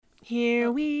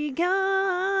Here we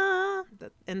go.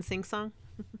 The NSYNC song.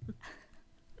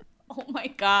 Oh my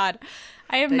God.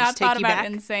 I have Did I not just take thought you about back?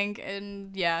 NSYNC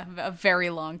in, a very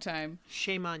long time.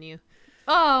 Shame on you.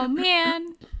 Oh,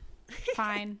 man.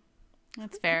 Fine.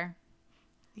 That's fair.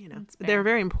 You know, That's fair. they're a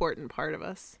very important part of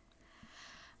us.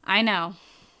 I know.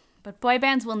 But boy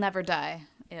bands will never die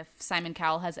if Simon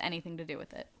Cowell has anything to do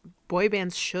with it. Boy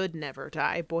bands should never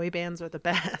die. Boy bands are the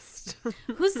best.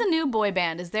 Who's the new boy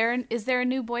band? Is there a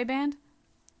new boy band?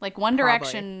 Like One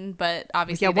Direction, but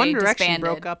obviously Yeah, One they Direction disbanded.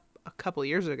 broke up a couple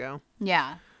years ago.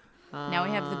 Yeah. Now we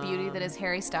have the beauty that is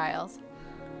Harry Styles.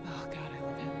 Oh, God, I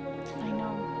love him. I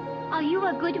know. Are you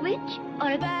a good witch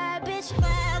or a bad bitch?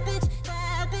 Bad bitch,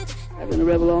 bad bitch. I've been a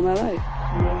rebel all my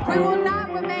life. We will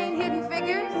not remain hidden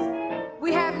figures.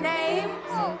 We have names.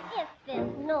 Oh, if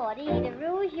it's naughty to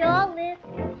rouge your lips,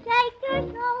 shake your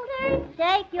shoulders,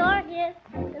 shake your hips,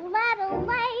 and let a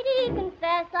lady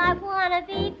confess I wanna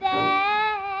be best.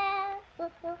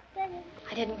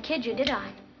 I didn't kid you, did I?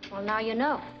 Well, now you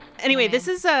know. Anyway, this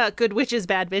is Good Witches,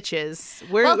 Bad Bitches.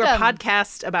 We're a Welcome.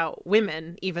 podcast about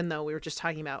women, even though we were just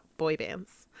talking about boy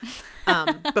bands.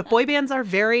 But boy bands are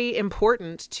very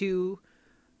important to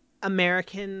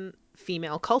American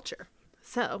female culture.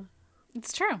 So,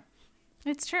 It's true.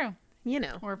 It's true. you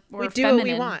know, Or we do what we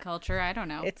feminine want. culture. I don't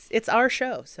know. It's our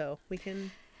show, so we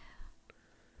can.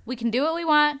 We can do what we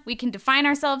want. We can define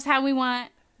ourselves how we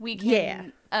want. We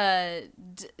can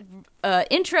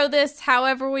intro this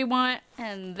however we want,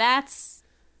 and that's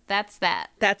that.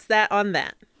 That's that on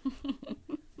that.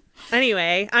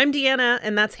 Anyway, I'm Deanna,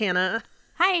 and that's Hannah.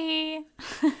 Hi.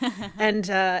 And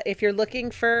if you're looking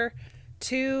for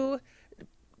two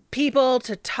people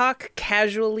to talk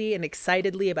casually and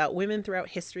excitedly about women throughout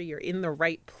history, you're in the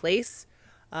right place.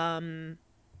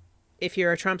 If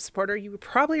you're a Trump supporter, you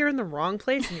probably are in the wrong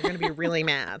place, and you're going to be really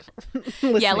mad.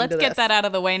 Yeah, let's get that out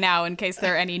of the way now in case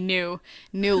there are any new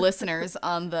listeners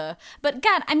on the... But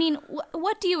God, I mean,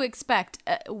 what do you expect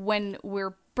when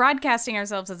we're broadcasting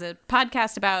ourselves as a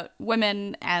podcast about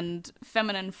women and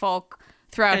feminine folk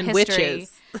throughout And history?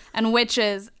 witches. And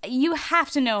witches. You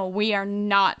have to know we are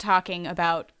not talking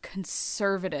about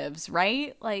conservatives,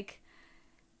 right? Like,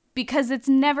 because it's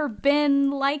never been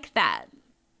like that.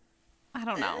 I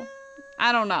don't know.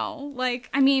 Like,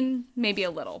 I mean, maybe a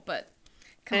little, but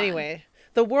come on. Anyway,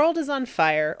 the world is on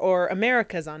fire, or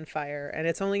America's on fire, and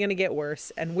it's only going to get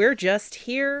worse. And we're just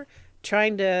here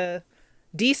trying to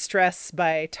de-stress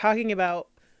by talking about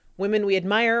women we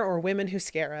admire or women who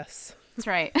scare us. That's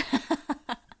right.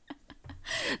 But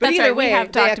That's either right, we way,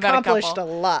 have they talked about a accomplished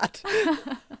couple. a lot.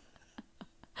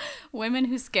 Women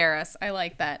who scare us. I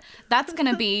like that. That's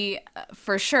going to be,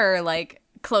 for sure, like,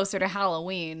 closer to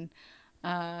Halloween.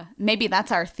 Maybe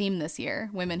that's our theme this year.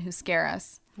 Women who scare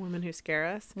us. Women who scare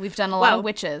us. We've done a lot of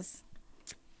witches.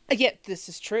 Yeah, this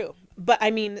is true. But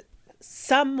I mean,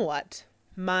 somewhat,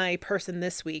 my person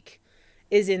this week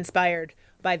is inspired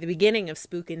by the beginning of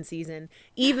Spookin' Season.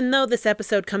 Even though this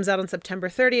episode comes out on September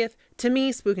 30th, to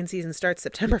me, Spookin' Season starts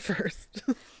September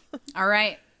 1st. All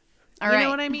right. You know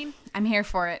what I mean? I'm here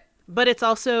for it. But it's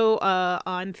also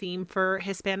on theme for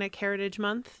Hispanic Heritage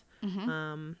Month.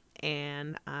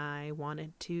 And I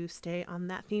wanted to stay on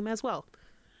that theme as well.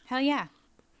 Hell yeah.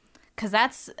 Because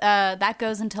that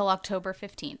goes until October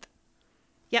 15th.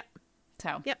 Yep.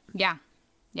 So, Yep.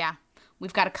 Yeah.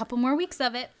 We've got a couple more weeks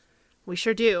of it. We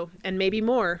sure do. And maybe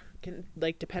more,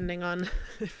 depending on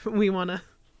if we want to,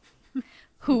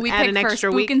 Who we Add pick an for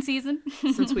extra week. Spookin' Season.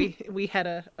 since we had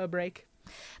a break.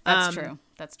 That's true.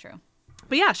 That's true.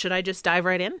 But yeah, should I just dive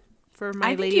right in for my I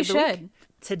think Lady you of the should. Week?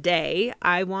 Today,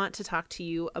 I want to talk to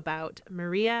you about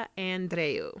Maria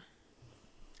Andreu.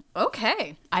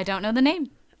 Okay. I don't know the name.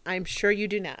 I'm sure you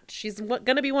do not. She's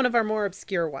going to be one of our more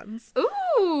obscure ones,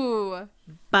 Ooh.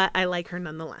 but I like her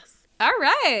nonetheless. All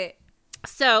right.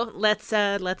 So let's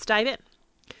dive in.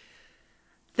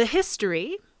 The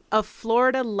history of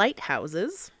Florida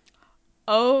lighthouses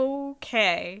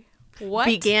Okay. What?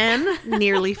 began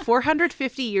nearly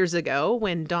 450 years ago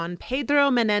when Don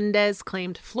Pedro Menendez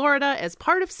claimed Florida as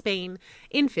part of Spain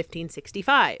in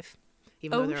 1565,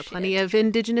 even though there are plenty of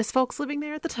indigenous folks living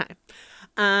there at the time.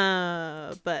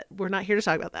 But we're not here to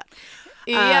talk about that.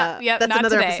 Yeah, that's not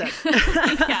another today.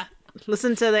 episode. Yeah.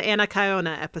 Listen to the Anna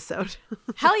Kiona episode.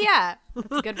 Hell yeah. That's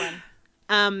a good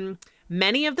one.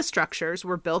 Many of the structures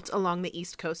were built along the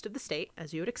east coast of the state,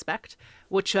 as you would expect,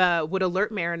 which would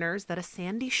alert mariners that a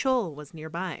sandy shoal was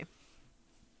nearby.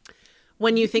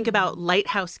 When you think about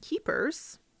lighthouse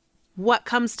keepers, what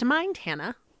comes to mind,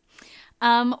 Hannah?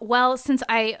 Well, since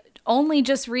I only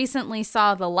just recently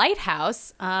saw The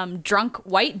Lighthouse, drunk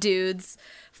white dudes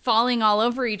falling all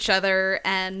over each other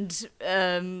and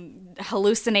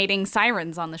hallucinating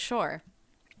sirens on the shore.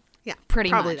 Yeah, Pretty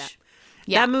probably much. that.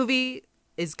 Yeah. That movie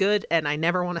is good, and I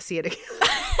never want to see it again.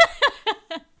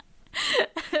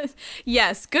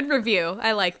 Yes, good review.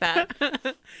 I like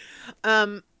that.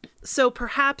 So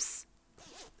perhaps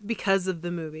because of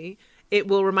the movie, it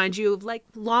will remind you of like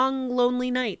long,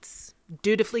 lonely nights,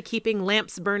 dutifully keeping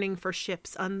lamps burning for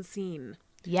ships unseen.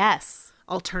 Yes.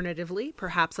 Alternatively,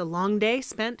 perhaps a long day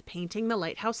spent painting the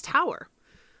lighthouse tower.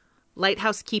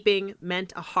 Lighthouse keeping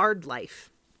meant a hard life,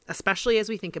 especially as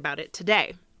we think about it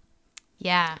today.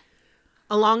 Yeah.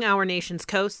 Along our nation's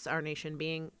coasts, our nation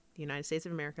being the United States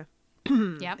of America,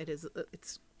 Yep.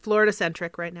 it's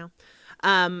Florida-centric right now.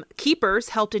 Keepers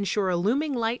helped ensure a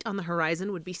looming light on the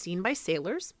horizon would be seen by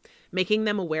sailors, making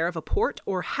them aware of a port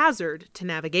or hazard to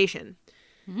navigation.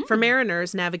 For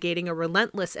mariners navigating a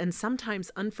relentless and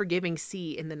sometimes unforgiving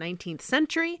sea in the 19th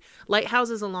century,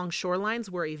 lighthouses along shorelines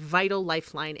were a vital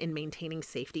lifeline in maintaining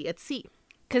safety at sea.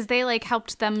 Because they like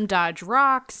helped them dodge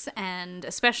rocks, and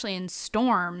especially in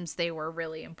storms, they were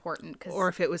really important. Or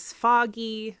if it was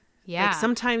foggy. Yeah. Like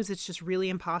sometimes it's just really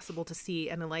impossible to see,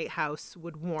 and a lighthouse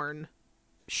would warn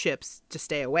ships to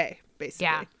stay away, basically.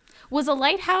 Yeah. Was a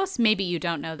lighthouse, maybe you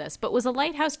don't know this, but was a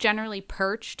lighthouse generally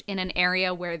perched in an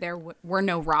area where there were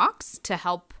no rocks to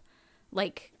help,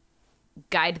 like,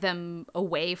 guide them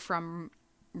away from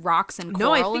rocks and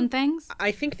coral and things?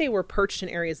 I think they were perched in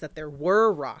areas that there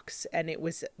were rocks, and it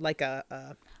was like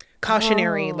a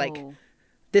cautionary, like,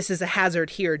 this is a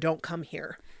hazard here, don't come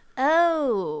here.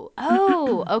 Oh,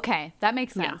 okay. That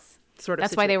makes sense. Sort of.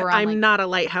 That's why they were on, I'm like- not a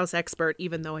lighthouse expert,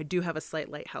 even though I do have a slight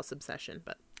lighthouse obsession,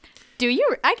 but Do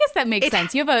you? I guess that makes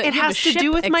sense. You have a it you have has a to ship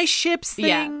do with my ships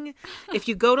Yeah. thing. If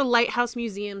you go to lighthouse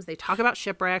museums, they talk about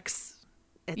shipwrecks.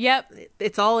 Yep.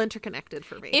 It's all interconnected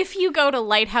for me. If you go to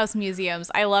lighthouse museums,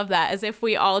 I love that. As if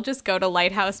we all just go to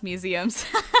lighthouse museums.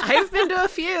 I've been to a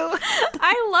few.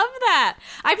 I love that.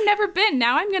 I've never been.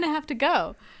 Now I'm going to have to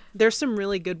go. There's some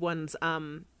really good ones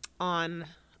on,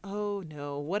 oh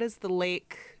no, what is the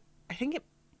lake? I think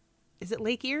is it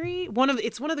Lake Erie?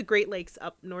 It's one of the Great Lakes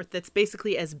up north that's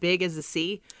basically as big as the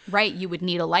sea. Right. You would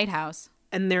need a lighthouse.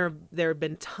 And there have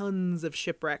been tons of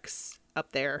shipwrecks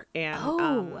up there,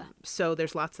 and so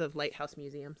there's lots of lighthouse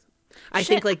museums. I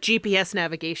think like GPS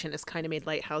navigation has kind of made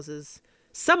lighthouses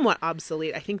somewhat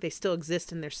obsolete. I think they still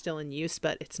exist and they're still in use,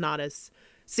 but it's not as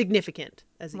significant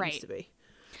as it used to be.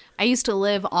 I used to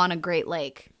live on a Great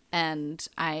Lake, and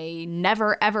I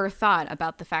never ever thought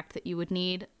about the fact that you would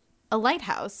need a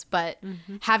lighthouse, but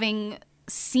having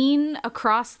seen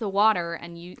across the water,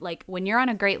 and you like when you're on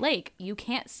a Great Lake, you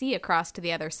can't see across to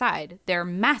the other side. They're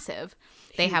massive.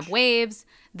 They have waves.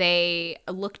 They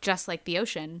look just like the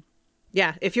ocean.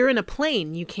 Yeah, if you're in a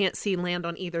plane, you can't see land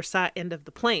on either side end of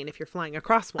the plane if you're flying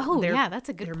across one. Oh, yeah, that's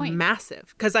a good point. They're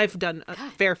massive. Because I've done a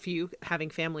fair few, having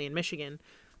family in Michigan,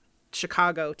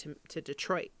 Chicago to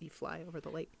Detroit. You fly over the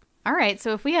lake. All right,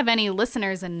 so if we have any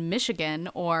listeners in Michigan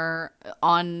or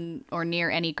on or near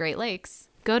any Great Lakes,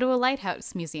 go to a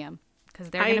lighthouse museum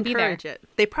because they're going to be there. I encourage it.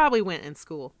 They probably went in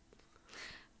school.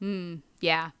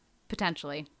 Yeah,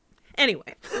 potentially.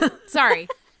 Anyway. Sorry,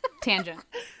 tangent.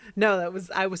 No,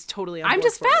 I was totally on I'm board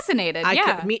just for it. fascinated.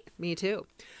 Yeah. Me too.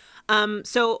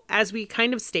 So as we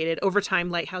kind of stated, over time,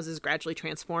 lighthouses gradually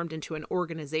transformed into an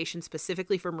organization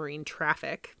specifically for marine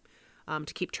traffic,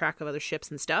 to keep track of other ships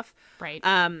and stuff. Right.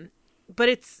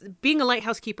 But being a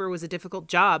lighthouse keeper was a difficult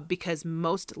job because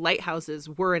most lighthouses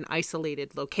were in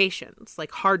isolated locations,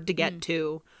 like hard to get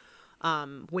to.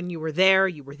 When you were there,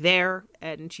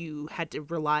 and you had to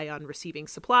rely on receiving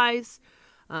supplies,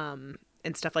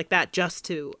 and stuff like that just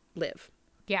to live.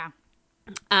 Yeah.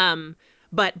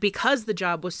 But because the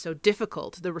job was so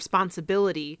difficult, the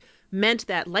responsibility meant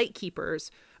that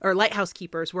lighthouse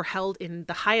keepers were held in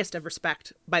the highest of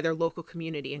respect by their local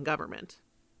community and government.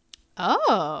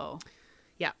 Oh.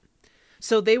 Yeah.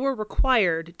 So they were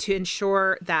required to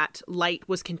ensure that light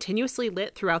was continuously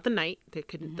lit throughout the night.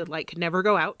 The light could never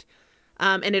go out.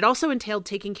 And it also entailed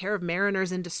taking care of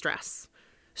mariners in distress.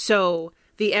 So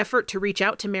the effort to reach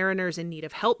out to mariners in need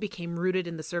of help became rooted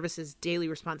in the service's daily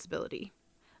responsibility.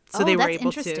 So they were that's able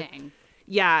interesting.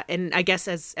 Yeah, and I guess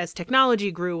as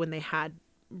technology grew, when they had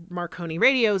Marconi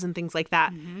radios and things like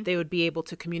that, they would be able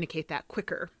to communicate that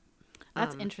quicker.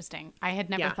 That's interesting. I had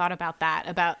never yeah. thought about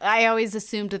that. I always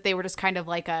assumed that they were just kind of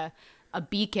like a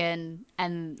beacon,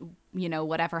 and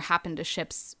whatever happened to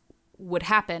ships would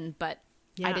happen, but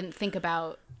I Yeah. didn't think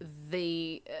about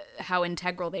the how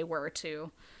integral they were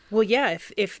to. Well, yeah,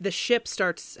 if the ship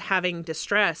starts having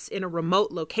distress in a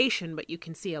remote location, but you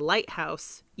can see a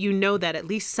lighthouse, you know that at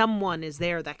least someone is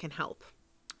there that can help.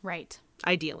 Right.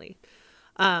 ideally.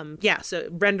 So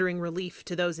rendering relief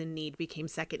to those in need became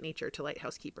second nature to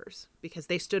lighthouse keepers because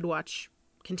they stood watch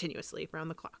continuously around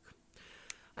the clock.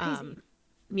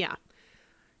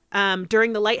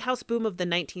 During the lighthouse boom of the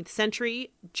 19th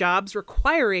century, jobs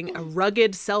requiring a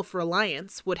rugged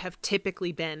self-reliance would have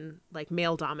typically been like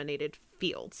male-dominated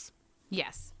fields.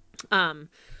 Yes.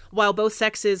 While both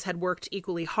sexes had worked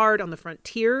equally hard on the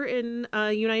frontier in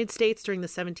United States during the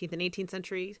 17th and 18th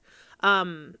centuries,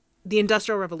 the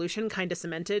Industrial Revolution kind of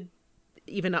cemented,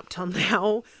 even up till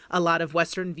now, a lot of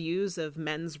Western views of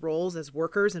men's roles as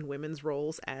workers and women's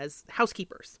roles as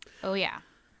housekeepers. Oh, yeah.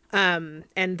 And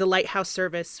the lighthouse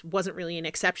service wasn't really an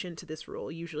exception to this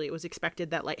rule. Usually it was expected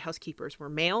that lighthouse keepers were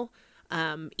male,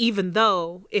 even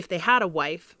though if they had a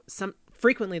wife,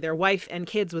 frequently their wife and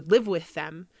kids would live with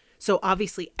them. So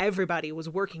obviously everybody was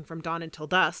working from dawn until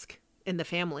dusk in the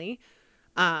family.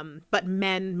 But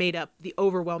men made up the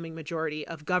overwhelming majority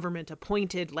of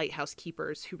government-appointed lighthouse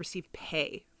keepers who received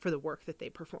pay for the work that they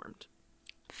performed.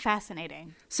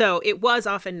 Fascinating. So it was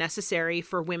often necessary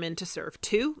for women to serve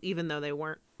too, even though they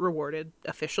weren't rewarded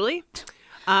officially.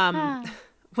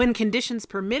 When conditions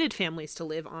permitted families to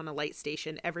live on a light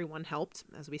station, everyone helped,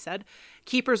 as we said.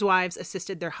 Keepers' wives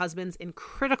assisted their husbands in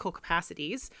critical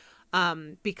capacities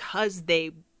because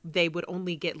they would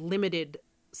only get limited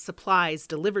supplies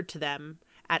delivered to them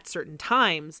at certain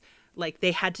times. Like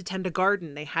they had to tend a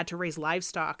garden, they had to raise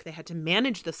livestock, they had to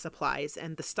manage the supplies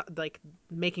and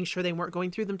making sure they weren't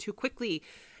going through them too quickly,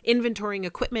 inventorying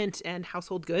equipment and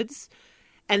household goods.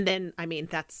 And then, I mean,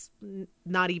 that's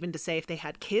not even to say if they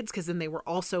had kids, because then they were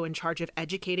also in charge of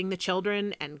educating the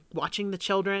children and watching the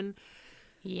children,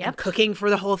 and cooking for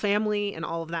the whole family and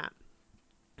all of that.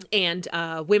 And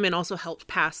women also helped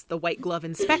pass the white glove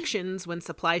inspections when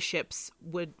supply ships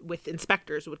with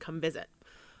inspectors would come visit.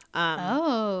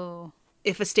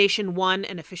 If a station won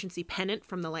an efficiency pennant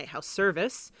from the lighthouse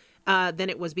service, then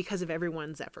it was because of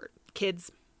everyone's effort.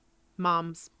 Kids,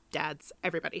 moms, dads,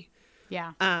 everybody.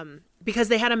 Yeah. Because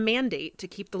they had a mandate to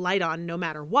keep the light on no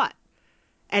matter what.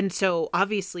 And so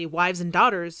obviously wives and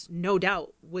daughters, no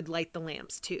doubt, would light the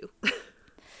lamps too.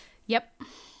 Yep.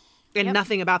 And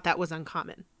nothing about that was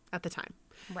uncommon at the time.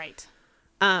 Right.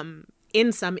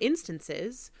 In some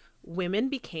instances, women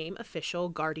became official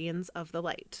guardians of the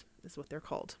light, is what they're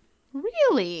called.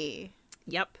 Really?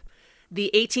 Yep.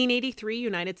 The 1883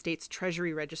 United States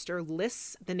Treasury Register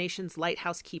lists the nation's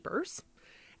lighthouse keepers.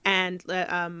 And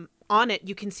on it,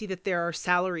 you can see that there are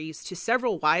salaries to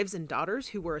several wives and daughters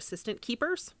who were assistant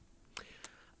keepers.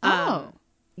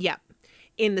 Yeah.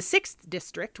 In the 6th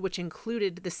District, which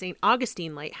included the St.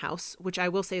 Augustine Lighthouse, which I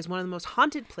will say is one of the most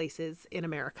haunted places in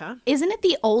America. Isn't it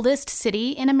the oldest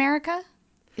city in America?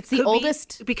 It's the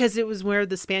oldest. Because it was where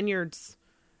the Spaniards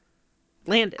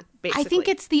landed, basically. I think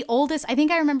it's the oldest. I think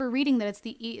I remember reading that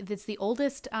it's the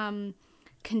oldest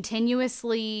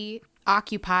continuously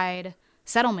occupied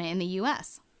settlement in the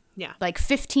U.S. Yeah. Like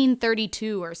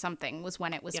 1532 or something was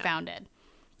when it was founded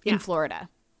in Florida.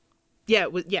 Yeah,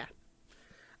 it was, yeah.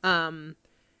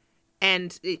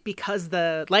 And because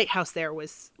the lighthouse there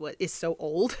is so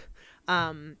old,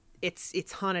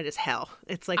 it's haunted as hell.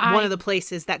 It's like one of the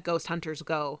places that ghost hunters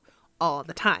go all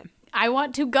the time. I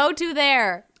want to go to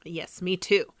there. Yes, me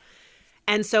too.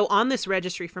 And so on this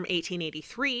registry from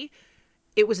 1883,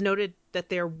 it was noted that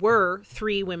there were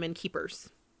 3 women keepers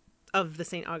of the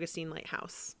St. Augustine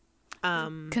Lighthouse.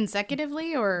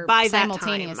 Consecutively or by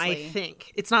simultaneously? That time, I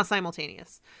think. It's not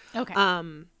simultaneous. Okay.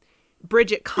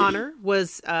 Bridget Connor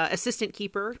was assistant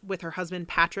keeper with her husband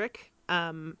Patrick.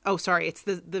 It's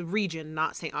the region,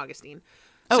 not St. Augustine.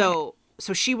 Okay.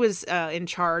 So she was in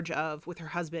charge of, with her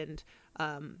husband,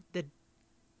 the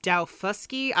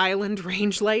Daufuskie Island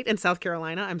Range Light in South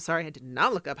Carolina. I'm sorry, I did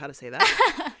not look up how to say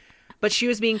that. But she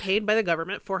was being paid by the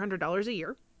government $400 a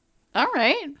year. All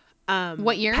right.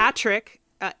 What year? Patrick,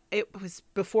 it was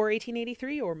before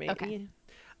 1883 or maybe. Okay.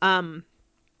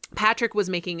 Patrick was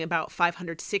making about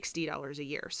 $560 a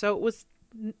year. So it was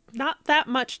not that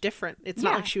much different. It's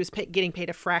not like she was getting paid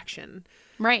a fraction.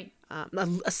 Right.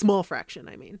 A small fraction,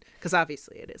 I mean, because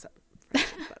obviously it is a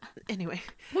fraction. But anyway.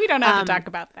 We don't have to talk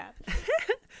about that.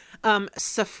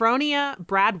 Sophronia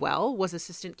Bradwell was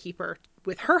assistant keeper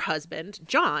with her husband,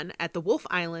 John, at the Wolf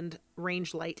Island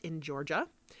Range Light in Georgia.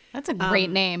 That's a great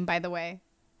name, by the way.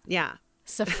 Yeah.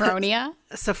 Sophronia?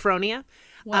 Sophronia.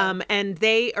 And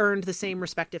they earned the same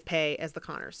respective pay as the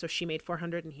Connors. So she made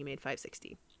 $400 and he made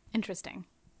 $560. Interesting.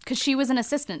 Because she was an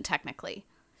assistant, technically.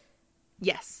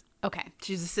 Yes. Okay.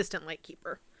 She's assistant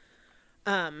lightkeeper.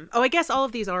 I guess all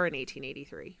of these are in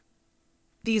 1883.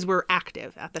 These were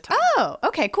active at the time. Oh,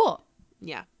 okay, cool.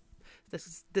 Yeah.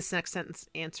 This next sentence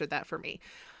answered that for me.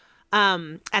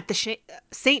 At the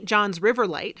St. John's River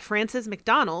Light, Frances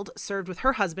MacDonald served with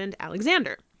her husband,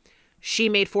 Alexander. She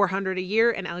made $400 a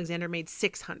year, and Alexander made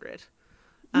 $600.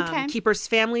 Okay. Keepers'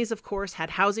 families, of course,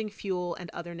 had housing, fuel, and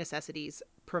other necessities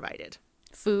provided.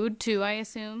 Food, too, I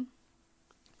assume.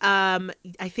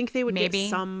 I think they would Maybe. get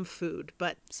some food,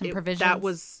 but Some that provisions?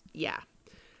 was, yeah.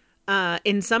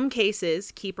 In some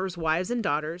cases, keepers' wives and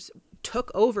daughters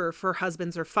took over for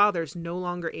husbands or fathers no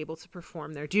longer able to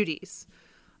perform their duties.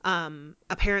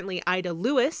 Apparently, Ida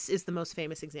Lewis is the most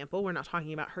famous example. We're not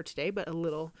talking about her today, but a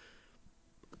little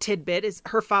tidbit is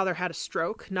her father had a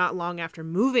stroke not long after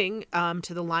moving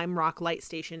to the Lime Rock Light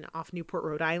Station off Newport,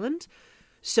 Rhode Island.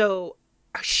 So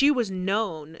she is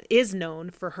known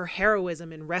for her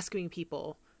heroism in rescuing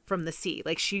people from the sea.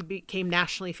 Like, she became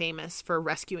nationally famous for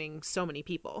rescuing so many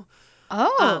people.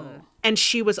 Oh. And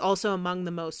she was also among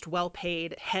the most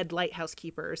well-paid head lighthouse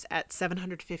keepers at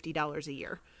 $750 a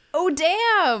year. Oh,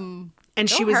 damn. And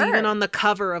she Go was her. even on the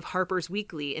cover of Harper's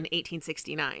Weekly in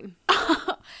 1869.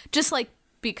 Just like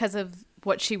because of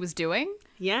what she was doing?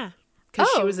 Yeah, because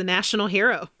she Oh. was a national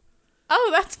hero. Oh,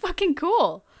 that's fucking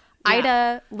cool. Yeah.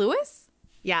 Ida Lewis?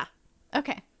 Yeah.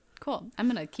 Okay, cool. I'm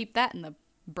going to keep that in the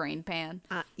brain pan.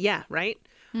 Yeah, right?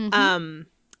 And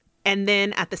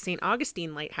then at the St.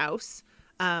 Augustine Lighthouse,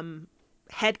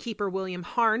 head keeper William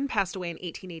Harn passed away in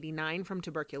 1889 from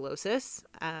tuberculosis.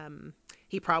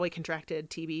 He probably contracted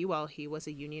TB while he was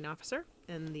a Union officer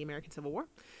in the American Civil War.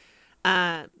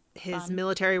 His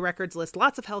military records list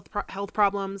lots of health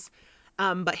problems,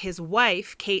 but his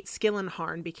wife, Kate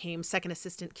Skillenharn, became second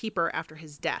assistant keeper after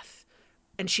his death.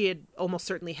 And she had almost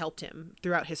certainly helped him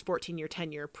throughout his 14-year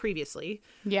tenure previously.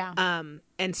 Yeah.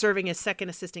 And serving as second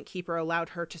assistant keeper allowed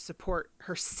her to support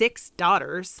her 6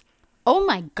 daughters Oh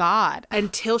my God.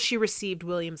 until she received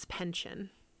William's pension.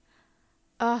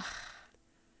 Ugh.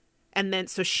 And then,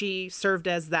 so she served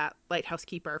as that lighthouse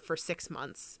keeper for 6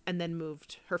 months and then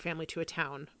moved her family to a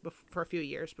town for a few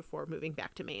years before moving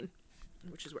back to Maine,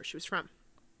 which is where she was from.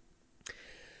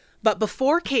 But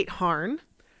before Kate Harn,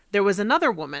 there was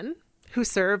another woman who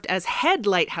served as head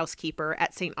lighthouse keeper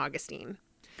at St. Augustine.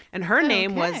 And her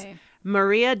name was Okay.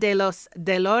 Maria de los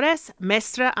Dolores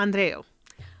Mestre Andreu.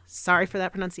 Sorry for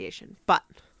that pronunciation, but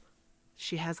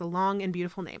she has a long and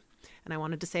beautiful name, and I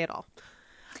wanted to say it all.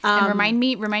 And remind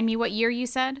me what year you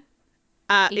said?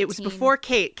 It was 18. before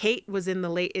Kate. Kate was in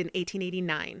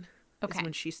 1889. Okay. Is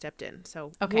when she stepped in.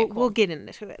 So Okay, we'll cool. get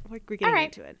into it. We're getting All right.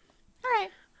 into it. All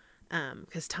right.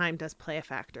 Because time does play a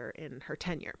factor in her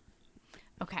tenure.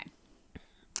 Okay.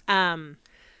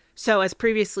 So as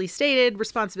previously stated,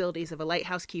 responsibilities of a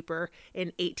lighthouse keeper in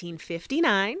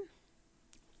 1859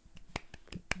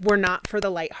 were not for the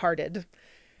lighthearted,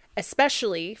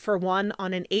 especially for one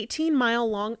on an 18-mile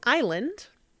long island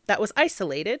that was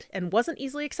isolated and wasn't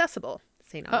easily accessible.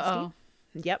 St. Augustine. Uh-oh.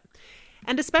 Yep.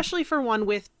 And especially for one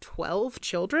with 12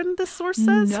 children, this source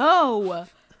says. No.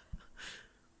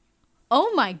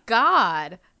 Oh my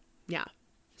God. Yeah.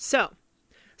 So,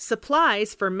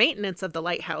 supplies for maintenance of the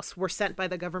lighthouse were sent by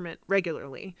the government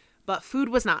regularly, but food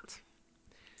was not.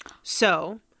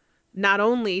 So, not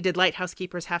only did lighthouse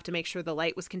keepers have to make sure the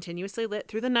light was continuously lit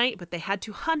through the night, but they had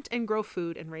to hunt and grow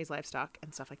food and raise livestock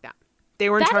and stuff like that. They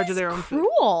were in charge of their own food.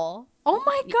 cruel. Oh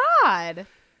my God.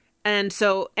 And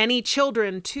so any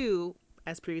children, too,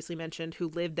 as previously mentioned, who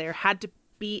lived there had to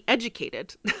be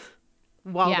educated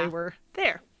while Yeah. they were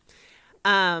there.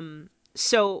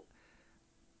 So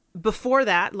before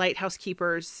that, lighthouse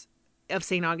keepers of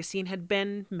St. Augustine had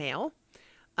been male.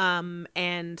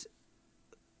 And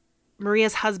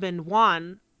Maria's husband,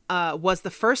 Juan, was the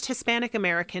first Hispanic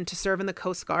American to serve in the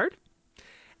Coast Guard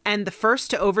and the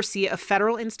first to oversee a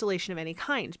federal installation of any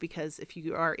kind, because if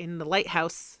you are in the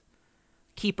lighthouse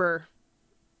keeper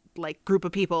like group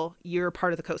of people, you're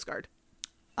part of the Coast Guard.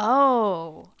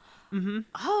 Oh. Mm-hmm.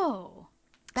 Oh.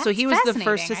 That's So he was the fascinating.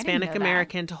 first I didn't Hispanic know that.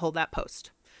 American to hold that post.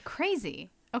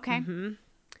 Crazy. Okay.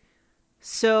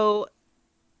 So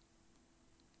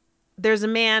there's a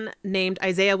man named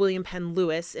Isaiah William Penn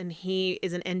Lewis, and he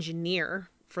is an engineer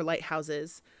for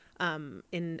lighthouses in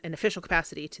an official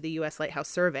capacity to the U.S. Lighthouse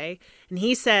Survey. And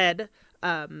he said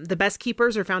the best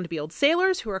keepers are found to be old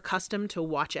sailors who are accustomed to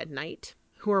watch at night,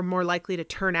 who are more likely to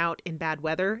turn out in bad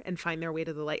weather and find their way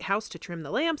to the lighthouse to trim the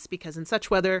lamps, because in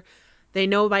such weather, they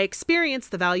know by experience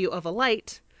the value of a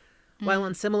light, while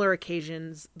on similar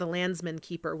occasions, the landsman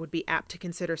keeper would be apt to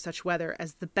consider such weather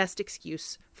as the best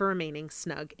excuse for remaining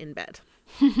snug in bed.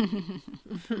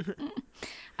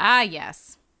 Ah,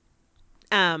 yes.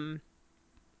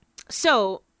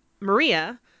 So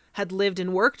Maria had lived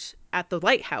and worked at the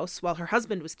lighthouse while her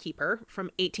husband was keeper from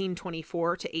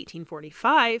 1824 to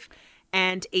 1845,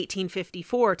 and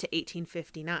 1854 to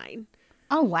 1859.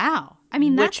 Oh, wow. I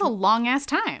mean, that's Which- a long-ass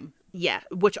time. Yeah,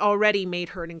 which already made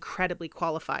her an incredibly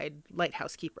qualified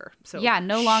lighthouse keeper. So Yeah,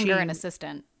 no longer she- an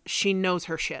assistant. She knows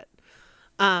her shit.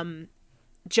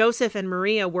 Joseph and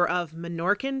Maria were of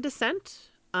Minorcan descent,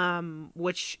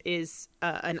 which is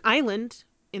an island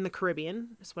in the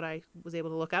Caribbean, is what I was able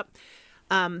to look up.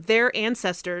 Their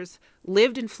ancestors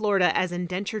lived in Florida as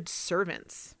indentured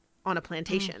servants on a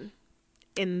plantation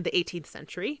in the 18th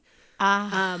century.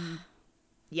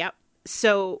 Yep.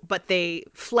 So, but they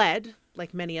fled,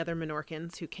 like many other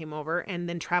Minorcans who came over, and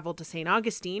then traveled to St.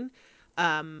 Augustine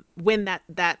when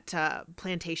that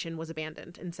plantation was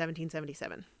abandoned in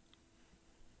 1777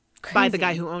 by the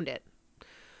guy who owned it.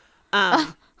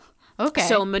 Okay.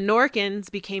 So Minorcans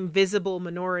became visible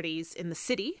minorities in the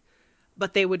city,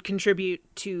 but they would contribute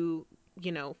to,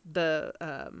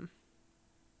 the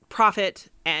profit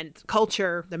and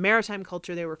culture, the maritime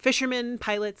culture. They were fishermen,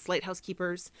 pilots, lighthouse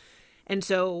keepers. And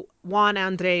so Juan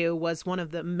Andreu was one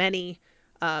of the many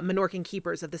Minorcan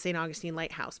keepers of the St. Augustine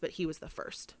Lighthouse, but he was the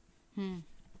first.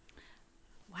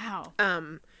 Wow.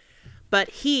 But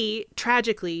he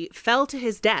tragically fell to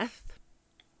his death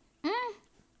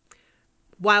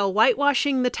while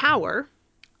whitewashing the tower.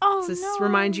 Oh, Does this no.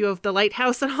 remind you of the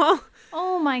lighthouse at all?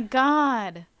 Oh, my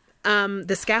God.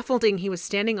 The scaffolding he was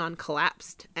standing on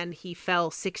collapsed, and he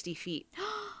fell 60 feet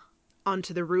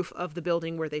onto the roof of the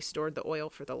building where they stored the oil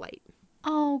for the light.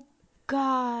 Oh,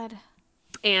 God.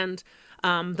 And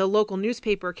the local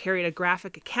newspaper carried a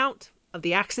graphic account of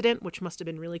the accident, which must have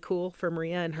been really cool for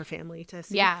Maria and her family to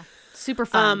see. Yeah. Super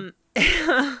fun.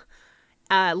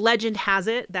 Legend has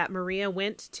it that Maria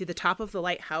went to the top of the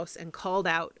lighthouse and called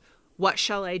out, "What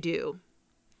shall I do?"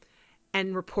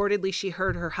 And reportedly she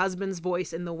heard her husband's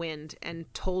voice in the wind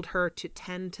and told her to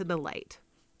tend to the light.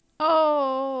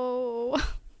 Oh.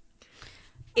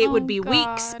 It Oh, would be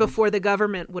weeks God. before the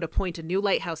government would appoint a new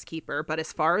lighthouse keeper, but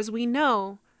as far as we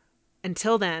know,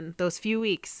 until then, those few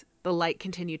weeks, the light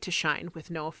continued to shine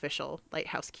with no official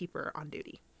lighthouse keeper on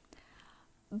duty.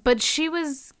 But she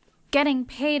was getting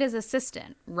paid as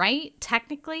assistant, right?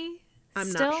 Technically? I'm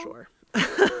still? not sure.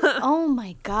 Oh,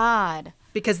 my God.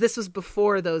 Because this was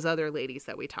before those other ladies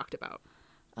that we talked about.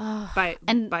 By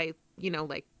like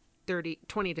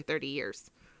 20 to 30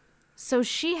 years. So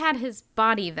she had his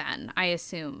body then, I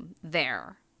assume,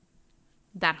 there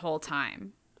that whole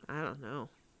time. I don't know.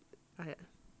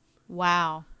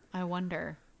 Wow. I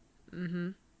wonder.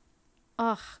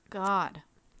 Ugh, God.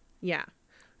 Yeah.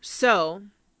 So,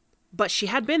 but she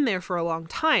had been there for a long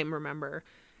time, remember?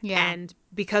 Yeah. And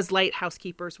because lighthouse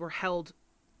keepers were held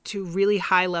to really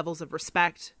high levels of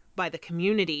respect by the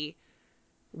community,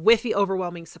 with the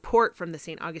overwhelming support from the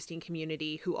St. Augustine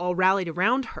community, who all rallied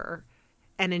around her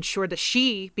and ensured that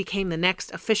she became the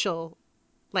next official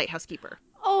lighthouse keeper.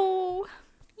 Oh,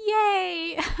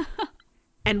 yay.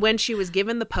 And when she was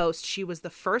given the post, she was the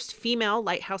first female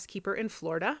lighthouse keeper in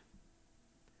Florida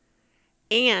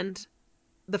and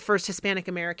the first Hispanic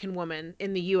American woman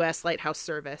in the U.S. Lighthouse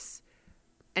Service.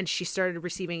 And she started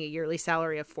receiving a yearly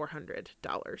salary of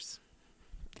 $400.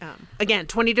 Again,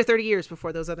 20 to 30 years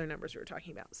before those other numbers we were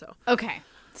talking about. So, Okay.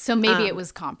 So maybe it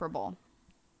was comparable.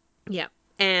 yeah.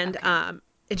 And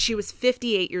and she was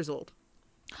 58 years old.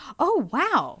 Oh,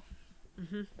 wow.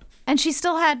 And she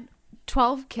still had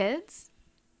 12 kids?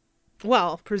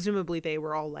 Well, presumably they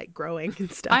were all like growing and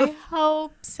stuff. I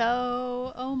hope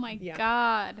so. Oh, my Yeah.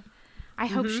 God. I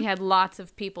hope she had lots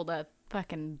of people to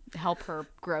fucking help her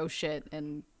grow shit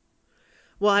and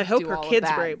Well, I hope do her all of kids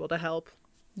that. were able to help.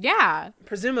 yeah,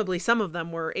 Presumably some of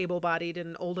them were able-bodied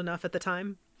and old enough at the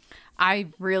time. I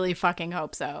really fucking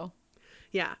hope so.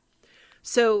 Yeah.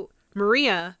 So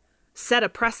Maria set a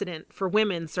precedent for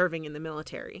women serving in the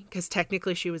military because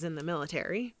technically she was in the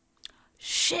military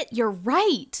Shit, you're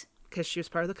right. because she was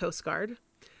part of the Coast Guard.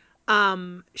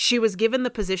 She was given the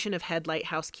position of head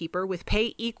lighthouse keeper with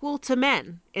pay equal to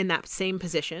men in that same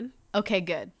position. Okay,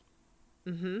 good.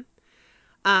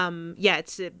 Yeah,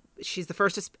 she's the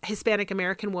first Hispanic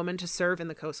American woman to serve in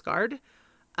the Coast Guard,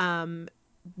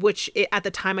 which at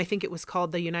the time I think it was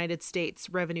called the United States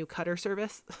Revenue Cutter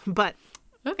Service. But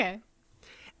Okay.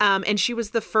 and she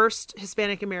was the first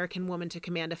Hispanic American woman to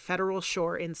command a federal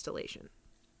shore installation.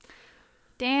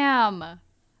 Damn.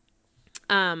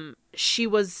 She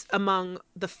was among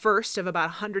the first of about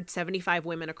 175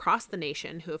 women across the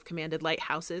nation who have commanded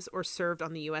lighthouses or served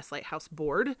on the U.S. Lighthouse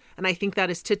Board. And I think that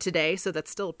is to today, so that's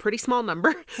still a pretty small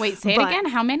number. Wait, say it But again.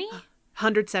 How many?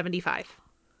 175.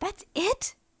 That's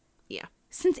it? Yeah.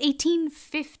 Since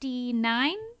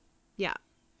 1859? Yeah.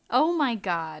 Oh my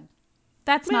God.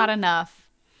 That's not enough.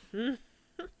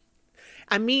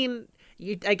 I mean,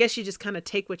 I guess you just kind of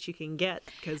take what you can get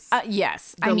because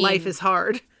Yes. the life is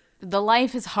hard. The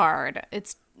life is hard.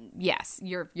 Yes,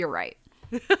 you're right.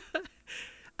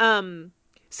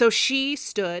 So she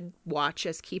stood watch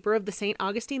as keeper of the St.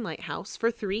 Augustine Lighthouse for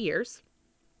 3 years.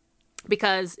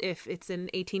 Because if it's in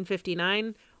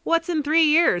 1859, what's in 3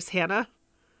 years, Hannah?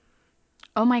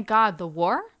 Oh my God, the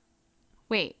war?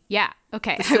 Wait, yeah.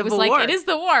 Okay. The I was Civil like, War. it is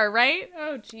the war, right?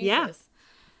 Oh, Jesus.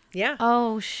 Yeah.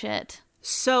 Oh, shit.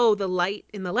 So the light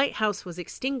in the lighthouse was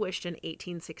extinguished in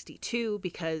 1862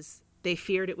 because they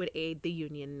feared it would aid the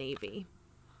Union Navy.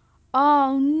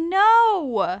 Oh,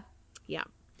 no. Yeah.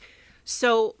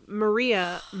 So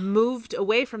Maria moved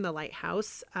away from the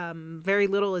lighthouse. Very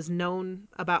little is known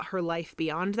about her life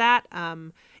beyond that.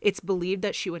 It's believed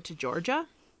that she went to Georgia,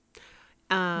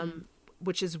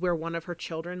 which is where one of her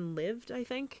children lived, I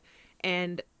think.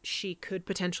 And she could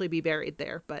potentially be buried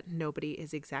there, but nobody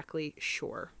is exactly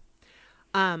sure.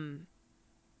 Yeah.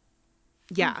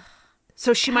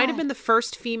 So she might have been the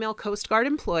first female Coast Guard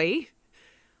employee.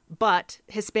 But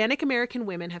Hispanic American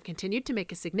women have continued to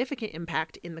make a significant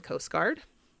impact in the Coast Guard.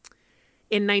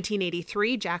 In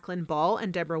 1983, Jacqueline Ball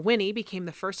and Deborah Winnie became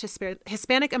the first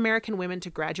Hispanic American women to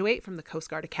graduate from the Coast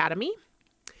Guard Academy.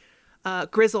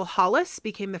 Grizzle Hollis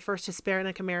became the first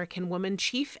Hispanic American woman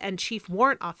chief and chief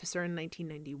warrant officer in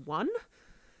 1991.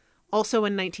 Also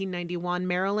in 1991,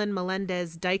 Marilyn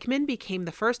Melendez Dykeman became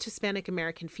the first Hispanic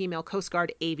American female Coast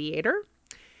Guard aviator.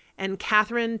 And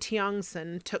Catherine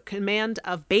Tiongson took command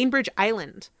of Bainbridge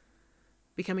Island,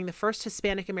 becoming the first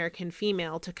Hispanic American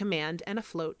female to command an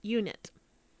afloat unit.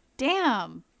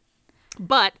 Damn.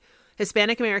 But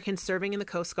Hispanic Americans serving in the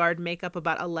Coast Guard make up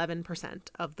about 11%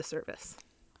 of the service.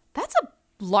 That's a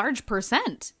large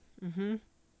percent. Mm-hmm.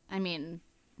 I mean,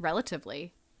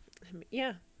 relatively.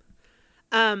 Yeah.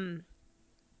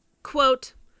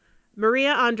 Quote,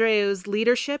 Maria Andreu's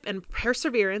leadership and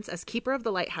perseverance as keeper of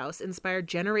the lighthouse inspired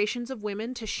generations of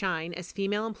women to shine as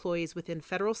female employees within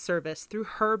federal service through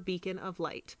her beacon of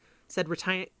light, said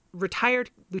retired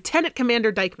Lieutenant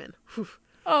Commander Dykeman. Whew.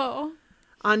 Oh.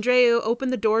 Andreu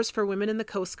opened the doors for women in the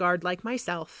Coast Guard like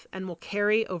myself and will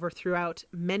carry over throughout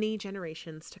many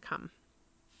generations to come.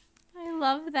 I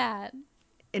love that.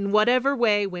 In whatever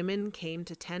way women came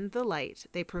to tend the light,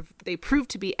 they proved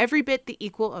to be every bit the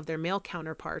equal of their male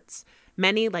counterparts.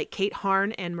 Many, like Kate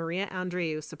Harn and Maria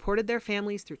Andreu, supported their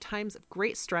families through times of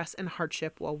great stress and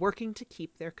hardship while working to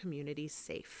keep their communities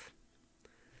safe.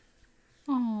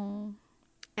 Oh.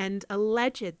 And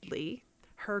allegedly,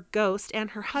 her ghost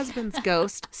and her husband's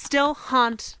ghost still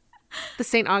haunt the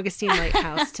St. Augustine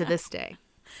Lighthouse to this day.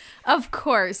 Of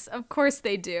course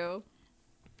they do.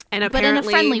 And but in a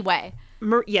apparently, friendly way.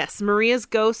 Yes, Maria's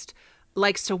ghost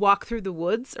likes to walk through the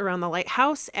woods around the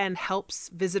lighthouse and helps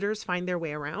visitors find their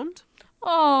way around.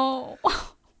 Oh.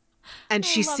 And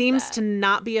she love seems that. to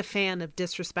not be a fan of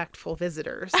disrespectful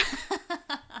visitors.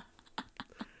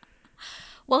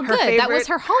 Well, Her good. That was favorite-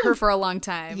 her home for a long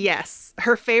time. Yes.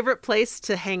 Her favorite place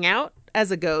to hang out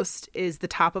as a ghost is the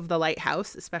top of the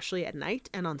lighthouse, especially at night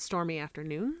and on stormy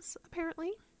afternoons,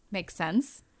 apparently. Makes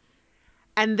sense.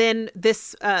 And then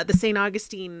this, the St.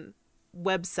 Augustine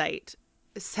website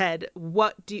said,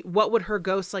 what would her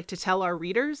ghost like to tell our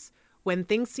readers? When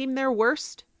things seem their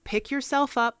worst, pick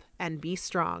yourself up and be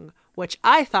strong, which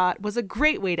I thought was a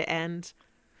great way to end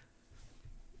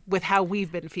with how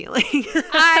we've been feeling.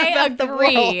 I about the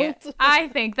agree. world. I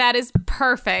think that is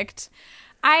perfect.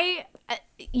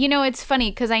 It's funny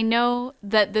because I know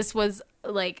that this was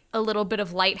like a little bit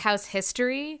of lighthouse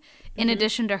history in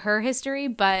addition to her history,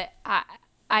 but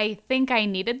I think I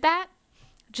needed that.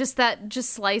 Just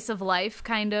slice of life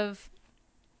kind of.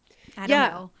 I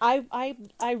don't know.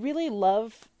 I really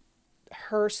love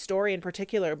her story in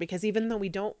particular because even though we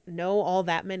don't know all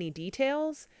that many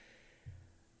details,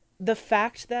 the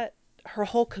fact that her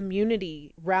whole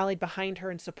community rallied behind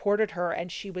her and supported her,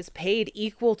 and she was paid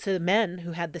equal to men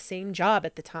who had the same job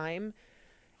at the time,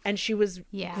 and she was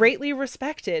greatly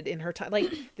respected in her time.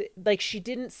 Like she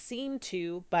didn't seem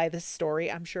to, by this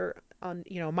story, I'm sure on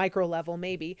a micro level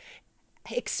maybe,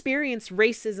 experience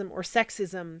racism or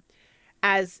sexism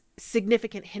as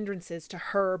significant hindrances to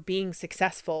her being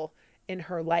successful in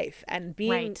her life and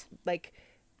being like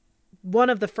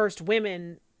one of the first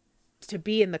women to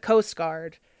be in the Coast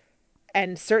Guard,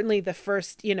 and certainly the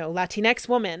first, Latinx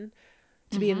woman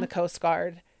to be in the Coast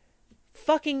Guard.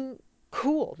 Fucking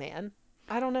cool, man.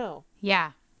 I don't know.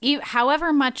 Yeah.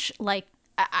 However much, like,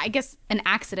 I guess an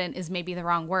accident is maybe the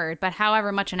wrong word, but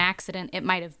however much an accident it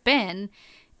might have been,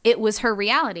 it was her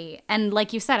reality. And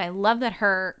like you said, I love that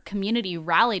her community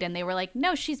rallied and they were like,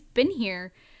 no, she's been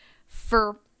here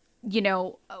for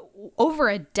over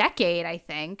a decade, I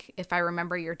think, if I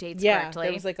remember your dates correctly.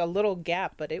 There was like a little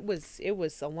gap, but it was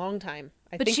a long time.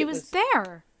 But she was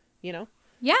there. Yeah.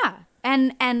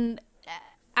 And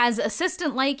as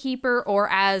assistant lightkeeper or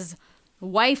as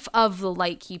wife of the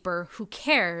lightkeeper, who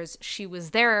cares? She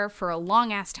was there for a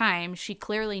long ass time. She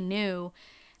clearly knew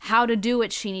how to do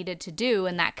what she needed to do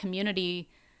in that community.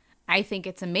 I think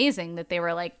it's amazing that they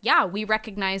were like, yeah, we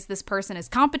recognize this person as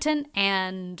competent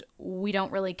and we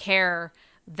don't really care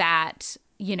that,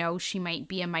 she might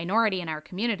be a minority in our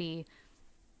community.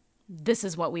 This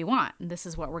is what we want. And this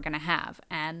is what we're going to have.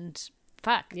 And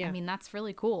fuck, yeah. I mean, that's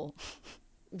really cool.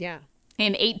 Yeah.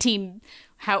 In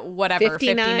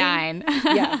 59.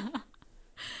 Yeah.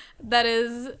 That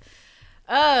is,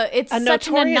 it's a such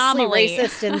an anomaly.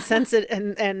 Racist and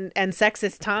sensitive and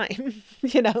sexist time,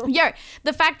 Yeah,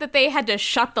 the fact that they had to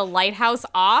shut the lighthouse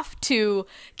off to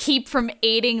keep from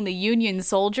aiding the Union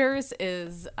soldiers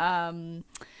is a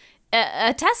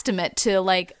testament to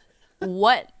like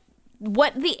what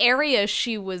the area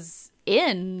she was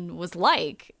in was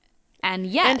like, and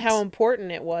how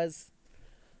important it was.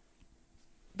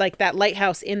 Like that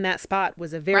lighthouse in that spot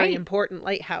was a very important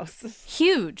lighthouse.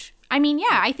 Huge. I mean,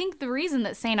 yeah, I think the reason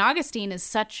that St. Augustine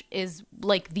is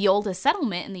like the oldest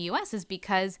settlement in the U.S. is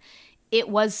because it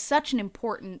was such an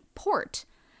important port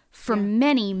for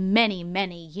many, many,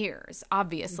 many years.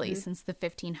 Obviously, since the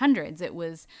 1500s, it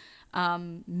was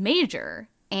major,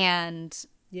 and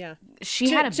she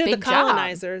had a big job. To the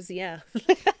colonizers,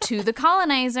 to the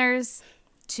colonizers,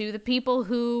 to the people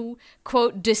who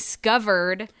quote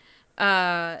discovered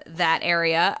that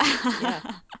area.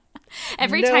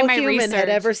 Every time I research, no human had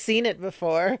ever seen it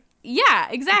before. Yeah,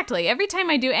 exactly. Every time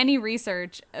I do any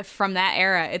research from that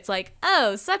era, it's like,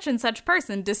 oh, such and such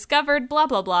person discovered blah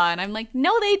blah blah, and I'm like,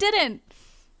 no, they didn't.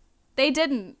 They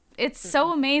didn't. It's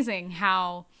so amazing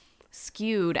how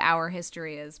skewed our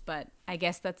history is, but I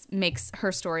guess that makes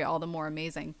her story all the more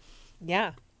amazing.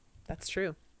 Yeah, that's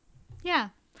true. Yeah.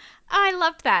 I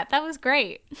loved that. That was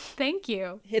great. Thank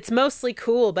you. It's mostly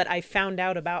cool, but I found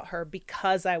out about her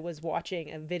because I was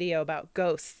watching a video about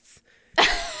ghosts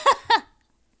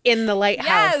in the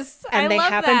lighthouse. Yes, and they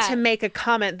happened to make a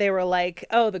comment. They were like,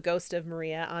 oh, the ghost of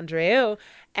Maria Andreu.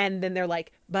 And then they're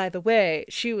like, by the way,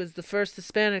 she was the first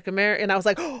Hispanic American. And I was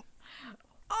like, oh,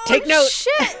 take note.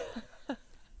 Shit.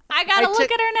 I got to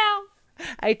look at her now.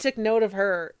 I took note of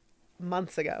her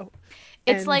months ago.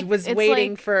 It's was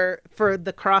waiting for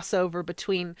the crossover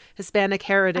between Hispanic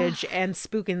heritage and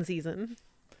spookin' season.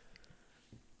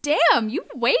 Damn, you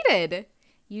waited.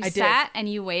 You sat did. and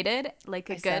you waited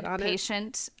like a good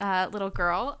patient little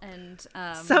girl. And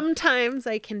sometimes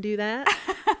I can do that.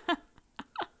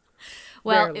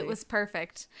 Well, Rarely. It was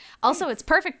perfect. Also, it's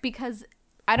perfect because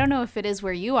I don't know if it is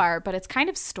where you are, but it's kind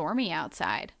of stormy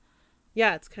outside.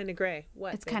 Yeah, it's kind of gray.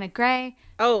 What? It's kind of gray.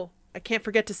 Oh, I can't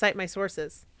forget to cite my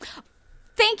sources.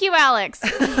 Thank you, Alex.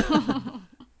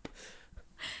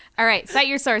 All right, cite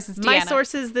your sources, Deanna. My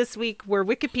sources this week were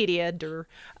Wikipedia,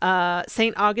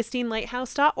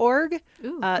 staugustinlighthouse.org,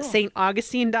 cool.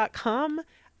 staugustine.com,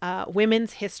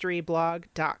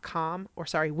 womenhistoryblog.com,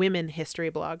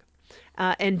 womenhistoryblog,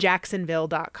 and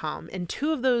jacksonville.com. And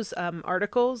two of those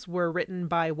articles were written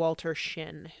by Walter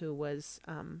Shin, who was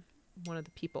one of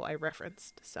the people I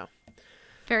referenced. So,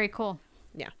 very cool.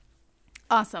 Yeah.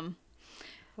 Awesome.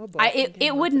 Oh boy,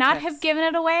 it would not have given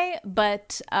it away,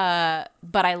 but I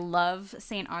love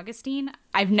St. Augustine.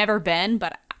 I've never been,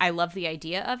 but I love the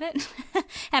idea of it,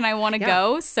 and I want to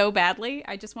go so badly.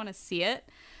 I just want to see it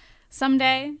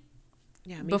someday.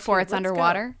 Yeah, before it's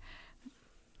underwater.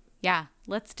 Yeah,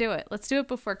 let's do it. Let's do it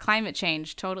before climate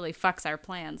change totally fucks our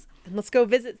plans. And let's go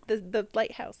visit the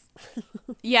lighthouse.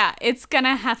 Yeah, it's going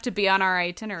to have to be on our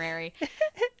itinerary.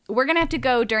 We're going to have to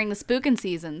go during the spookin'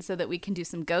 season so that we can do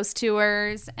some ghost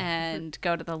tours and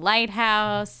go to the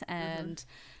lighthouse and,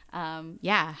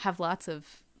 have lots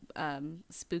of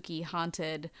spooky,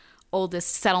 haunted,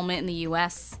 oldest settlement in the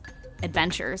U.S.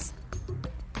 adventures.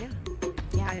 Yeah.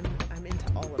 I'm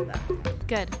into all of that.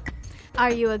 Good. Are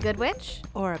you a good witch?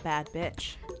 Or a bad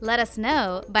bitch? Let us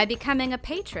know by becoming a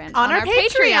patron on our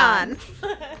Patreon.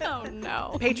 Oh,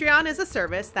 no. Patreon is a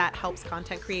service that helps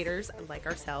content creators like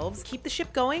ourselves keep the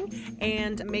ship going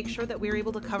and make sure that we're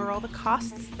able to cover all the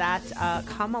costs that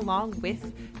come along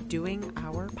with doing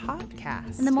our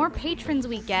podcast. And the more patrons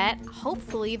we get,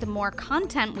 hopefully the more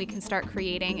content we can start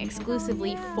creating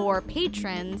exclusively for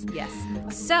patrons. Yes.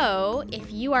 So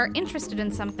if you are interested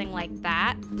in something like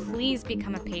that, please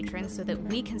become a patron so that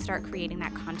we can start creating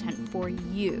that content for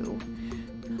you.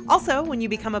 Also, when you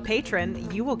become a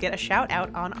patron, you will get a shout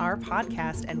out on our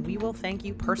podcast, and we will thank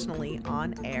you personally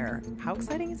on air. How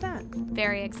exciting is that?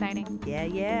 Very exciting.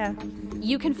 Yeah.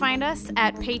 You can find us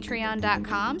at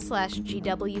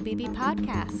patreon.com/GWBB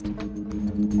podcast.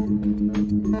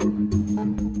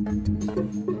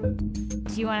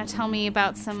 Do you want to tell me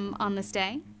about some on this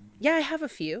day? Yeah, I have a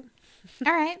few.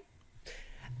 All right.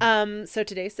 So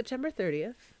today's September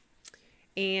 30th.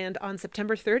 And on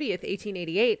September 30th,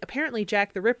 1888, apparently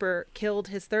Jack the Ripper killed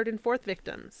his third and fourth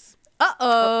victims.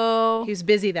 Uh-oh. He was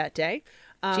busy that day.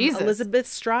 Jesus. Elizabeth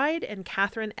Stride and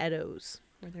Catherine Eddowes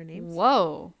were their names.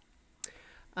 Whoa.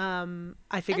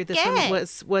 I figured this one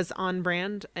was on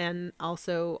brand and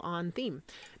also on theme.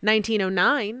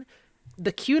 1909,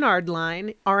 the Cunard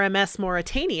Line, RMS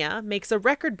Mauritania, makes a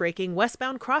record-breaking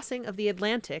westbound crossing of the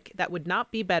Atlantic that would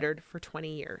not be bettered for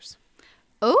 20 years.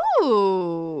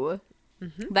 Ooh.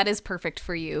 That is perfect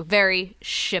for you. Very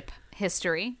ship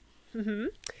history.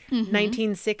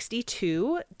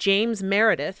 1962, James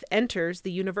Meredith enters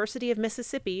the University of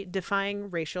Mississippi, defying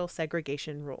racial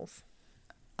segregation rules.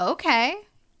 Okay.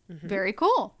 Very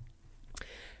cool.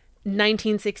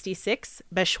 1966,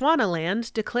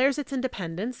 Bechuanaland declares its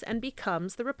independence and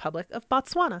becomes the Republic of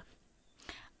Botswana.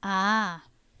 Ah,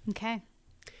 okay.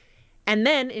 And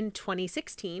then in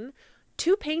 2016,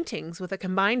 2 paintings with a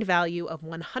combined value of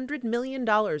 $100 million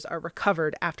are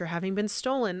recovered after having been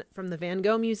stolen from the Van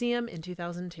Gogh Museum in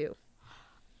 2002.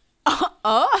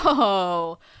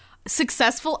 Oh,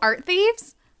 successful art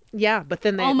thieves? Yeah, but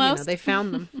then Almost. they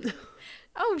found them.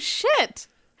 Oh, shit.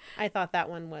 I thought that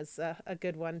one was a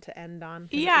good one to end on.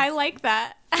 Yeah, I like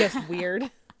that. Just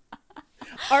weird.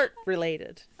 Art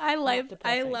related. I love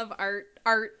art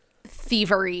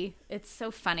thievery. It's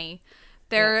so funny.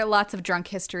 There are lots of Drunk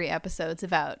History episodes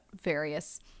about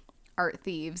various art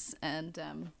thieves, and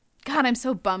God, I'm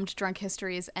so bummed Drunk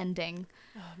History is ending.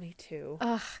 Oh, me too.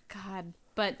 Ugh, God.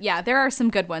 But yeah, there are some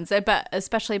good ones, but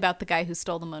especially about the guy who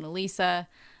stole the Mona Lisa,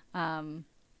 and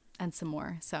some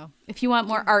more. So if you want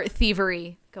more art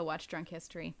thievery, go watch Drunk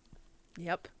History.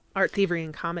 Yep. Art thievery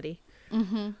and comedy.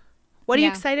 What are you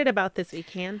excited about this week,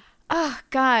 Han? Oh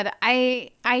God,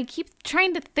 I keep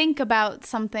trying to think about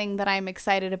something that I'm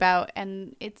excited about,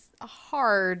 and it's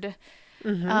hard.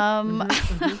 Life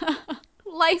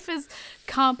is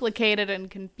complicated and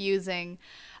confusing,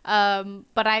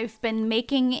 but I've been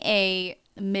making a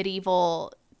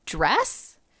medieval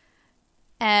dress,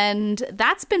 and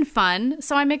that's been fun.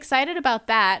 So I'm excited about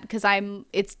that because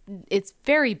it's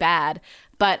very bad,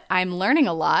 but I'm learning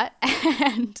a lot,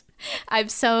 and I've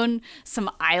sewn some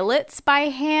eyelets by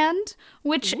hand,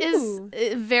 which is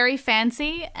very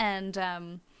fancy, and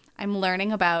I'm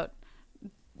learning about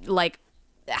like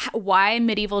why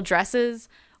medieval dresses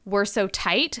were so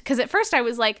tight. Because at first I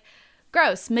was like,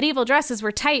 gross, medieval dresses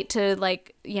were tight to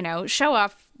like, show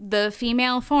off the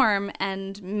female form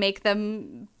and make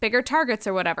them bigger targets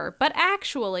or whatever. But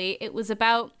actually it was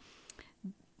about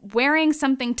wearing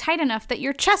something tight enough that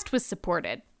your chest was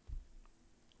supported.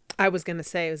 I was going to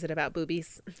say, was it about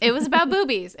boobies? It was about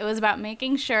boobies. It was about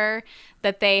making sure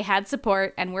that they had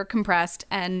support and were compressed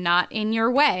and not in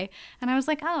your way. And I was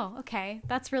like, oh, okay,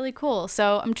 that's really cool.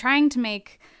 So I'm trying to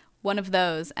make one of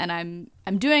those, and I'm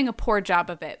doing a poor job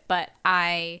of it, but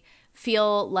I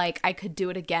feel like I could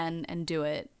do it again and do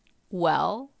it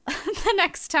well the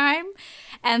next time.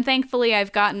 And thankfully,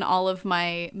 I've gotten all of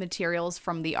my materials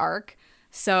from the Ark.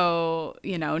 So,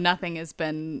 nothing has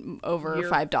been over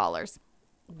 $5.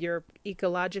 You're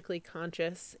ecologically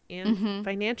conscious and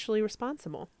financially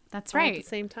responsible. That's all right. at the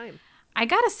same time. I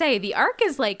gotta say, the Ark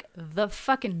is like the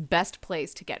fucking best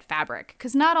place to get fabric.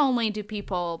 Because not only do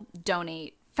people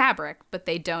donate fabric, but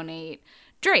they donate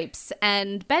drapes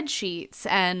and bed sheets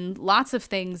and lots of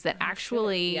things that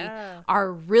actually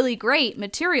are really great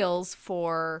materials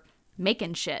for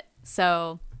making shit.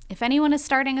 So if anyone is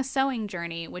starting a sewing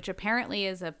journey, which apparently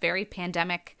is a very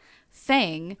pandemic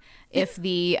thing, if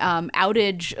the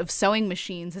outage of sewing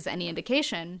machines is any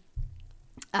indication,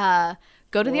 go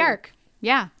to the Ark.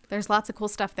 Yeah, there's lots of cool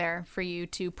stuff there for you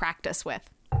to practice with.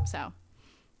 So,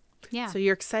 yeah. So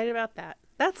you're excited about that.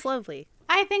 That's lovely.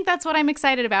 I think that's what I'm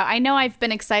excited about. I know I've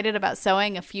been excited about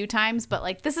sewing a few times, but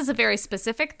like this is a very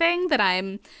specific thing that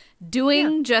I'm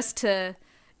doing just to,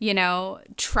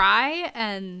 try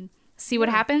and see what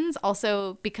happens.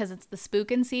 Also, because it's the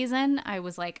spookin' season, I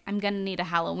was like, I'm going to need a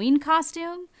Halloween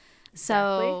costume.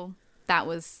 So that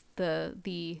was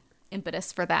the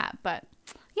impetus for that. But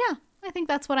yeah, I think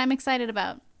that's what I'm excited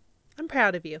about. I'm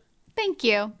proud of you. Thank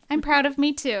you. I'm proud of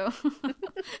me too.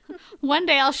 One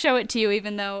day I'll show it to you,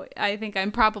 even though I think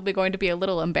I'm probably going to be a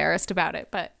little embarrassed about it.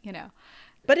 But,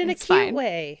 But in It's a cute fine.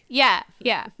 way. Yeah.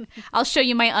 I'll show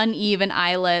you my uneven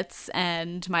eyelets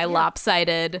and my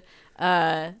lopsided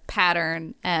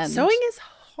pattern. And Sewing is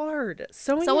hard.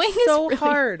 Sewing Sewing is is so really-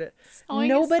 hard. sewing is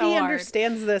Nobody so hard.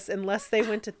 understands this unless they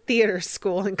went to theater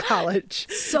school in college.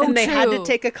 So and they had to true.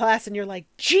 take a class and you're like,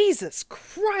 Jesus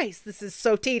Christ, this is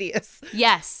so tedious.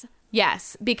 Yes,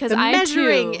 because The I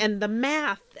measuring too, and the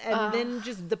math and then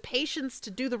just the patience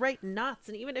to do the right knots.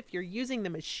 And even if you're using the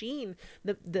machine,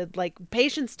 the like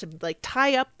patience to like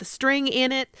tie up the string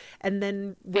in it and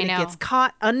then when I it know. gets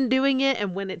caught, undoing it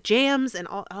and when it jams and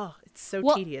all. Oh, it's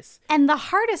so tedious. And the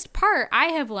hardest part I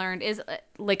have learned is,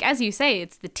 like, as you say,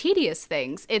 it's the tedious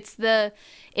things. It's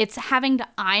having to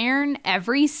iron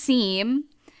every seam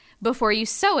before you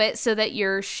sew it so that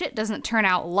your shit doesn't turn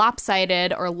out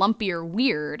lopsided or lumpy or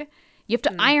weird. You have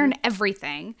to iron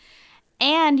everything.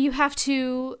 And you have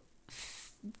to,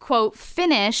 quote,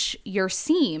 finish your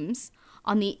seams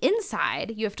on the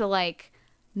inside. You have to, like,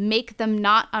 make them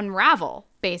not unravel,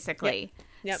 basically.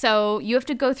 Yep. So you have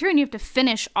to go through and you have to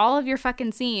finish all of your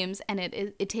fucking seams, and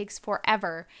it takes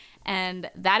forever.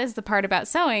 And that is the part about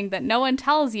sewing that no one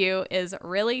tells you is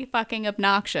really fucking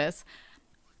obnoxious.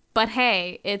 But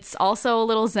hey, it's also a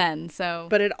little zen, so...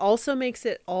 But it also makes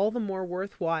it all the more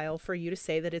worthwhile for you to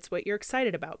say that it's what you're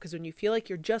excited about. Because when you feel like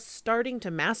you're just starting to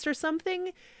master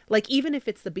something, like even if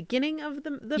it's the beginning of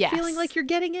the Yes. feeling like you're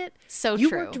getting it, So you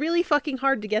true. worked really fucking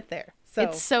hard to get there. So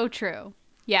It's so true.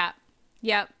 Yeah.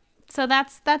 Yep. So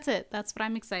that's it. That's what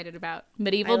I'm excited about.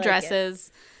 Medieval I like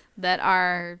dresses that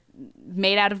are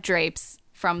made out of drapes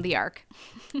from the Ark.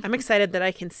 I'm excited that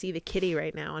I can see the kitty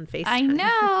right now on FaceTime. I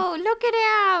know. Look at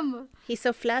him. He's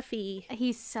so fluffy.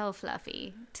 He's so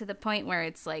fluffy to the point where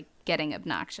it's like getting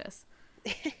obnoxious.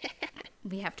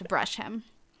 We have to brush him.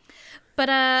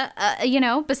 But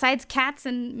besides cats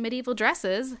and medieval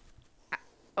dresses,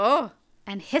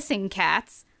 and hissing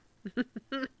cats,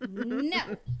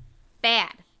 no,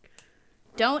 bad.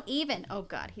 Don't even. Oh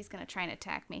God, he's gonna try and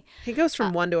attack me. He goes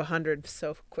from 1 to 100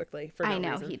 so quickly for no I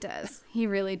know reason. he does. He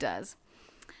really does.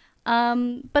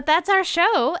 But that's our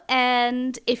show.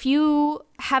 And if you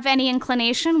have any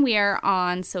inclination, we are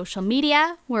on social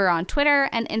media. We're on Twitter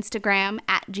and Instagram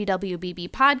at GWBB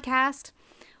Podcast.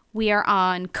 We are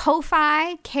on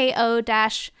Ko-Fi,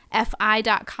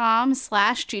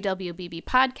 ko-fi.com/GWBB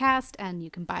Podcast. And you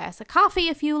can buy us a coffee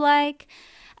if you like.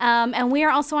 And we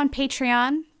are also on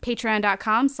Patreon,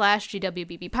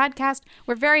 patreon.com/GWBB Podcast.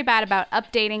 We're very bad about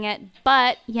updating it,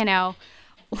 but,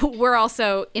 we're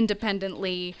also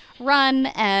independently run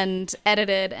and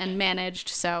edited and managed,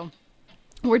 so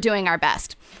we're doing our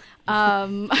best.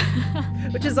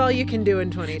 Which is all you can do in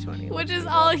 2020. Which is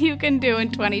all you can do in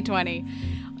 2020.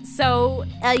 So,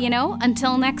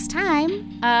 until next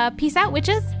time, peace out,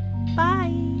 witches. Bye.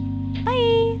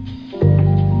 Bye.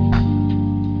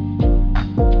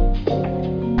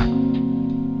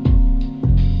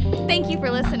 Thank you for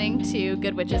listening to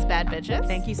Good Witches, Bad Bitches.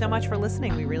 Thank you so much for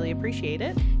listening. We really appreciate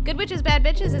it. Good Witches, Bad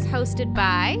Bitches is hosted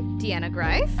by Deanna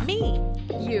Greif, Me.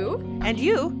 you, And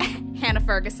you. Hannah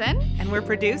Ferguson. And we're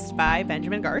produced by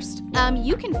Benjamin Garst.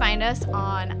 You can find us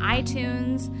on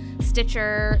iTunes,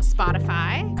 Stitcher,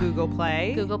 Spotify, Google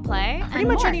Play. Pretty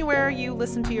much anywhere you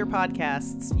listen to your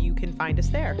podcasts, you can find us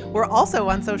there. We're also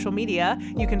on social media.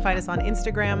 You can find us on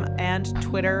Instagram and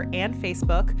Twitter and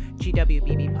Facebook,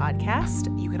 GWBB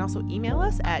Podcast. You can also email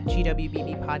us at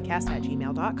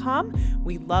gwbbpodcast@gmail.com.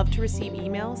 We love to receive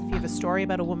emails. If you have a story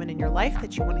about a woman in your life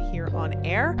that you want to hear on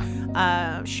air,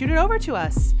 shoot it over to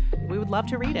us. We would love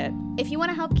to read it. If you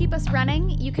want to help keep us running,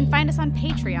 you can find us on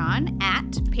Patreon at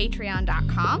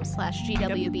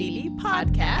patreon.com/GWBB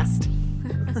Podcast.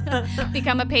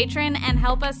 Become a patron and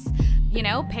help us,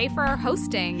 pay for our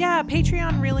hosting. Yeah,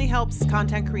 Patreon really helps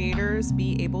content creators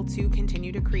be able to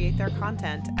continue to create their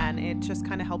content, and it just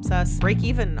kind of helps us break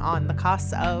even on the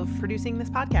costs of producing this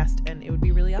podcast. And it would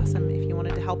be really awesome if you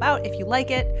wanted to help out. If you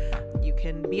like it, you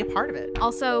can be a part of it.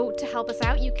 Also, to help us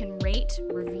out, you can rate,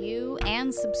 review,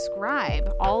 and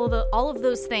subscribe. All of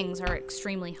those things are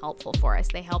extremely helpful for us.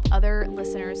 They help other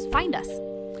listeners find us.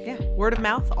 Yeah, word of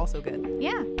mouth, also good.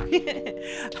 Yeah.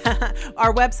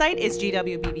 Our website is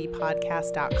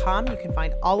gwbbpodcast.com. You can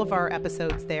find all of our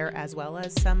episodes there, as well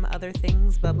as some other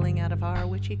things bubbling out of our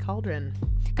witchy cauldron.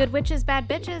 Good Witches, Bad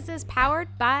Bitches is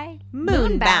powered by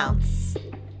Moon Bounce.